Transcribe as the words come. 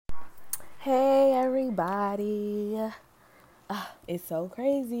Hey everybody. It's so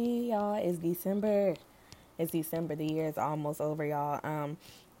crazy, y'all. It's December. It's December. The year is almost over, y'all.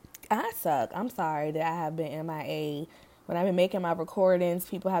 I suck. I'm sorry that I have been MIA. When I've been making my recordings,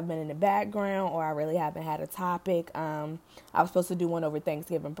 people have been in the background or I really haven't had a topic. I was supposed to do one over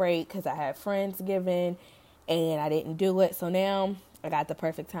Thanksgiving break because I had Friendsgiving and I didn't do it. So now I got the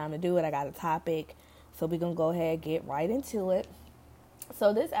perfect time to do it. I got a topic. So we're going to go ahead and get right into it.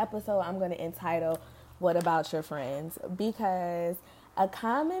 So this episode I'm going to entitle What About Your Friends? Because a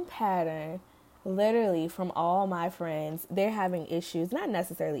common pattern literally from all my friends, they're having issues, not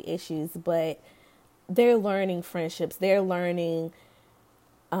necessarily issues, but they're learning friendships. They're learning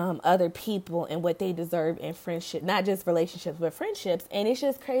other people and what they deserve in friendship, not just relationships, but friendships. And it's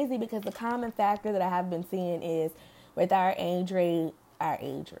just crazy because the common factor that I have been seeing is with our age range,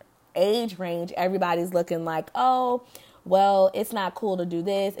 everybody's looking like, oh, well, it's not cool to do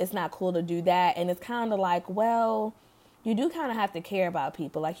this, it's not cool to do that. And it's kind of like, well, you do kind of have to care about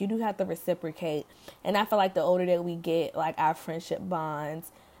people. Like, you do have to reciprocate. And I feel like the older that we get, like, our friendship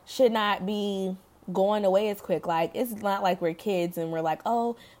bonds should not be going away as quick. Like, it's not like we're kids and we're like,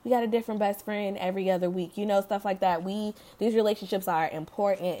 oh, we got a different best friend every other week, stuff like that. These relationships are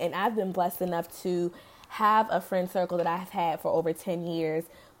important, and I've been blessed enough to have a friend circle that I've had for over 10 years,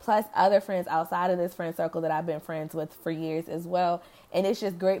 plus other friends outside of this friend circle that I've been friends with for years as well. And it's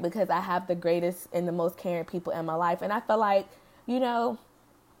just great because I have the greatest and the most caring people in my life. And I feel like,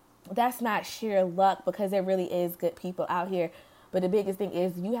 that's not sheer luck because there really is good people out here. But the biggest thing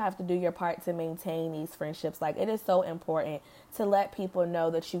is you have to do your part to maintain these friendships. Like, it is so important to let people know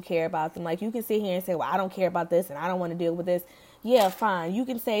that you care about them. Like, you can sit here and say, well, I don't care about this and I don't want to deal with this. Yeah, fine. You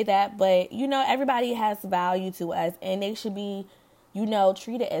can say that. But, everybody has value to us and they should be,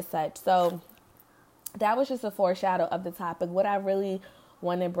 treated as such. So that was just a foreshadow of the topic. What I really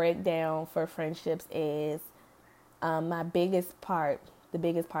want to break down for friendships is the biggest part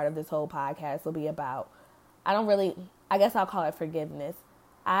of this whole podcast will be about, I guess I'll call it forgiveness.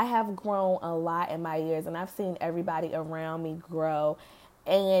 I have grown a lot in my years and I've seen everybody around me grow.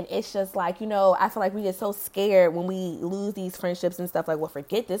 And it's just like, I feel like we get so scared when we lose these friendships and stuff like, well,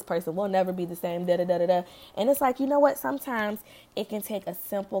 forget this person. We'll never be the same, da-da-da-da-da. And it's like, you know what? Sometimes it can take a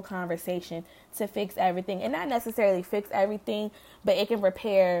simple conversation to fix everything. And not necessarily fix everything, but it can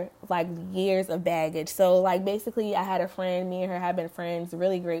repair, like, years of baggage. So, like, basically, I had a friend. Me and her have been friends,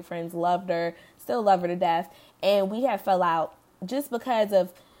 really great friends, loved her, still love her to death. And we have fell out just because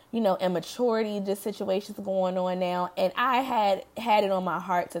of immaturity, just situations going on now. And I had it on my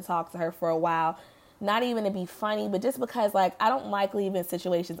heart to talk to her for a while, not even to be funny, but just because, like, I don't like leaving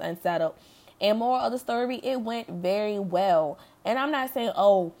situations unsettled. And moral of the story, it went very well. And I'm not saying,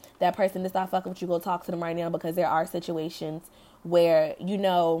 oh, that person is not fucking with you, go talk to them right now, because there are situations where,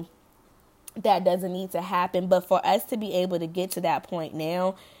 that doesn't need to happen. But for us to be able to get to that point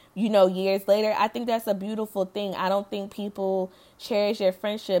now, years later, I think that's a beautiful thing. I don't think people cherish their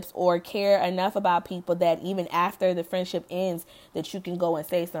friendships or care enough about people that even after the friendship ends, that you can go and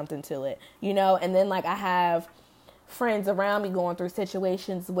say something to it, and then, like, I have friends around me going through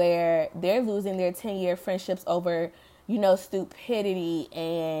situations where they're losing their 10-year friendships over, stupidity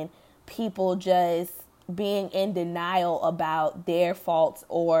and people just being in denial about their faults,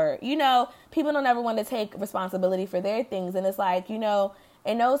 or, people don't ever want to take responsibility for their things. And it's like,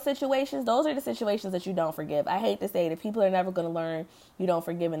 in those situations, those are the situations that you don't forgive. I hate to say that people are never going to learn you don't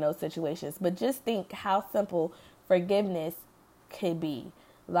forgive in those situations. But just think how simple forgiveness could be.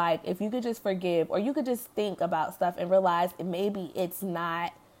 Like, if you could just forgive, or you could just think about stuff and realize maybe it's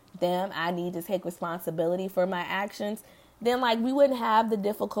not them. I need to take responsibility for my actions. Then, like, we wouldn't have the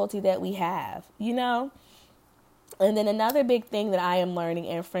difficulty that we have, And then another big thing that I am learning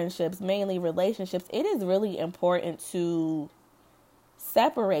in friendships, mainly relationships, it is really important to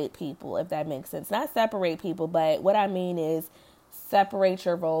separate people, if that makes sense. Not separate people, but what I mean is separate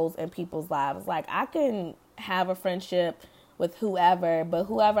your roles in people's lives. Like, I can have a friendship with whoever, but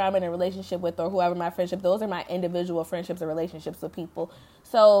whoever I'm in a relationship with, or whoever my friendship, those are my individual friendships or relationships with people.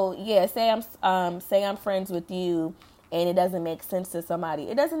 So yeah, say I'm friends with you and it doesn't make sense to somebody.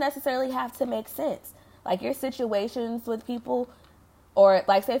 It doesn't necessarily have to make sense. Like, your situations with people, or,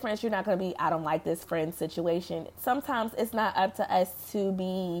 like, say, for instance, you're not going to be, I don't like this friend situation. Sometimes it's not up to us to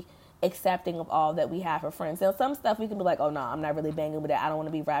be accepting of all that we have for friends. Now, some stuff we can be like, oh, no, I'm not really banging with that. I don't want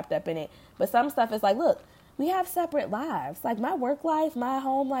to be wrapped up in it. But some stuff is like, look, we have separate lives. Like, my work life, my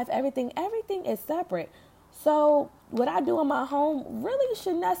home life, everything is separate. So what I do in my home really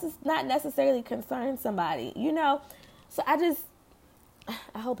should not necessarily concern somebody, So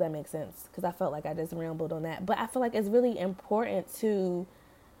I hope that makes sense, because I felt like I just rambled on that. But I feel like it's really important to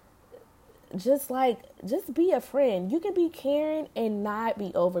just be a friend. You can be caring and not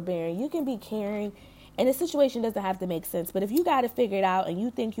be overbearing. You can be caring and the situation doesn't have to make sense. But if you got it figured out and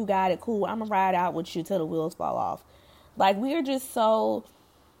you think you got it, cool, I'm going to ride out with you till the wheels fall off. Like, we are just so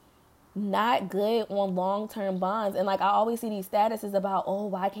not good on long-term bonds. And, like, I always see these statuses about, oh,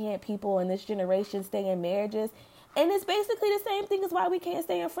 why can't people in this generation stay in marriages? And it's basically the same thing as why we can't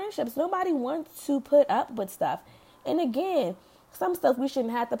stay in friendships. Nobody wants to put up with stuff. And, again, some stuff we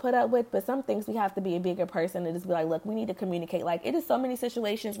shouldn't have to put up with, but some things we have to be a bigger person and just be like, look, we need to communicate. Like, it is so many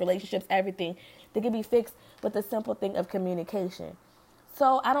situations, relationships, everything that can be fixed with the simple thing of communication.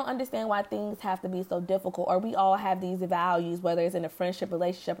 So I don't understand why things have to be so difficult, or we all have these values, whether it's in a friendship,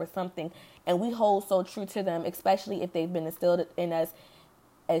 relationship, or something, and we hold so true to them, especially if they've been instilled in us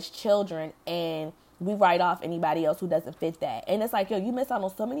as children, and we write off anybody else who doesn't fit that. And it's like, yo, you miss out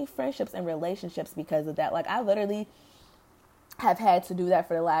on so many friendships and relationships because of that. Like, I literally have had to do that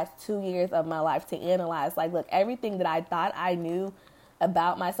for the last 2 years of my life to analyze, like, look, everything that I thought I knew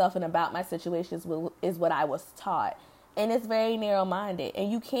about myself and about my situations is what I was taught. And it's very narrow-minded.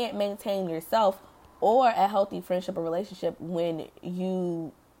 And you can't maintain yourself or a healthy friendship or relationship when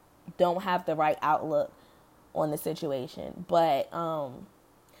you don't have the right outlook on the situation. But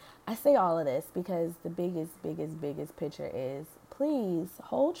I say all of this because the biggest picture is, please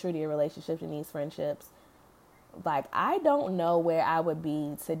hold true to your relationships and these friendships. Like, I don't know where I would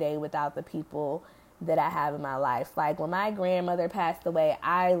be today without the people that I have in my life. Like, when my grandmother passed away,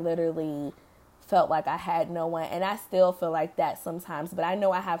 I literally felt like I had no one, and I still feel like that sometimes, but I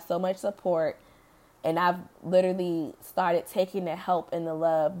know I have so much support, and I've literally started taking the help and the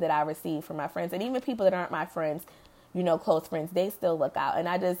love that I receive from my friends, and even people that aren't my friends, you know, close friends, they still look out. And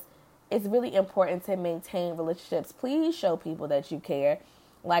it's really important to maintain relationships. Please show people that you care.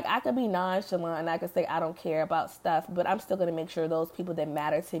 Like, I could be nonchalant and I could say I don't care about stuff, but I'm still going to make sure those people that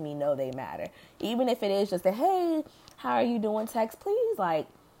matter to me know they matter. Even if it is just a, hey, how are you doing text, please, like,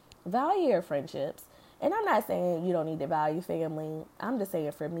 value your friendships. And I'm not saying you don't need to value family. I'm just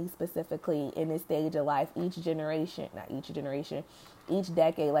saying, for me specifically, in this stage of life, each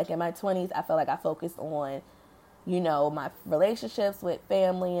decade, like in my 20s, I felt like I focused on, you know, my relationships with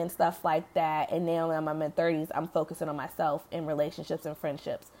family and stuff like that. And now in my mid-30s, I'm focusing on myself and relationships and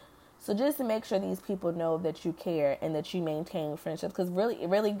friendships. So just to make sure these people know that you care and that you maintain friendships. Because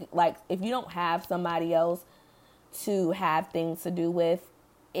really, like, if you don't have somebody else to have things to do with,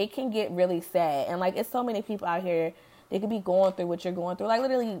 it can get really sad. And, like, it's so many people out here, they could be going through what you're going through. Like,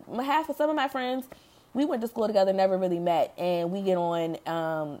 literally, some of my friends, we went to school together, never really met. And we get on,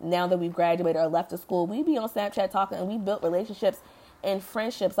 now that we've graduated or left the school, we be on Snapchat talking, and we built relationships and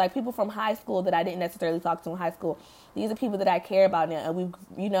friendships. Like, people from high school that I didn't necessarily talk to in high school. These are people that I care about now. And we've,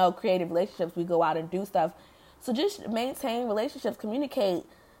 you know, created relationships. We go out and do stuff. So just maintain relationships, communicate,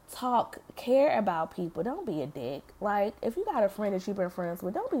 talk, care about people. Don't be a dick. Like, if you got a friend that you've been friends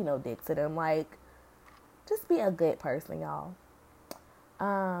with, don't be no dick to them. Like, just be a good person, y'all.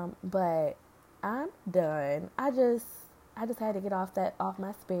 But I'm done. I just had to get off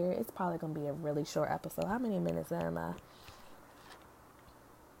my spirit. It's probably gonna be a really short episode. How many minutes am I?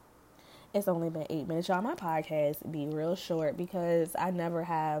 It's only been 8 minutes, y'all. My podcast be real short because I never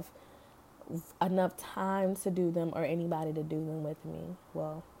have enough time to do them or anybody to do them with me.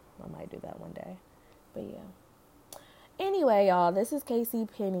 Well, I might do that one day. But yeah. Anyway, y'all, this is Casey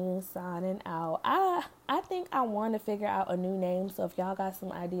Penny signing out. I think I want to figure out a new name. So if y'all got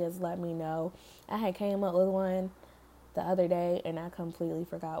some ideas, let me know. I had came up with one the other day and I completely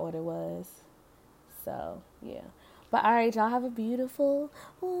forgot what it was. So, yeah. But all right, y'all have a beautiful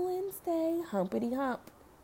Wednesday. Humpity hump.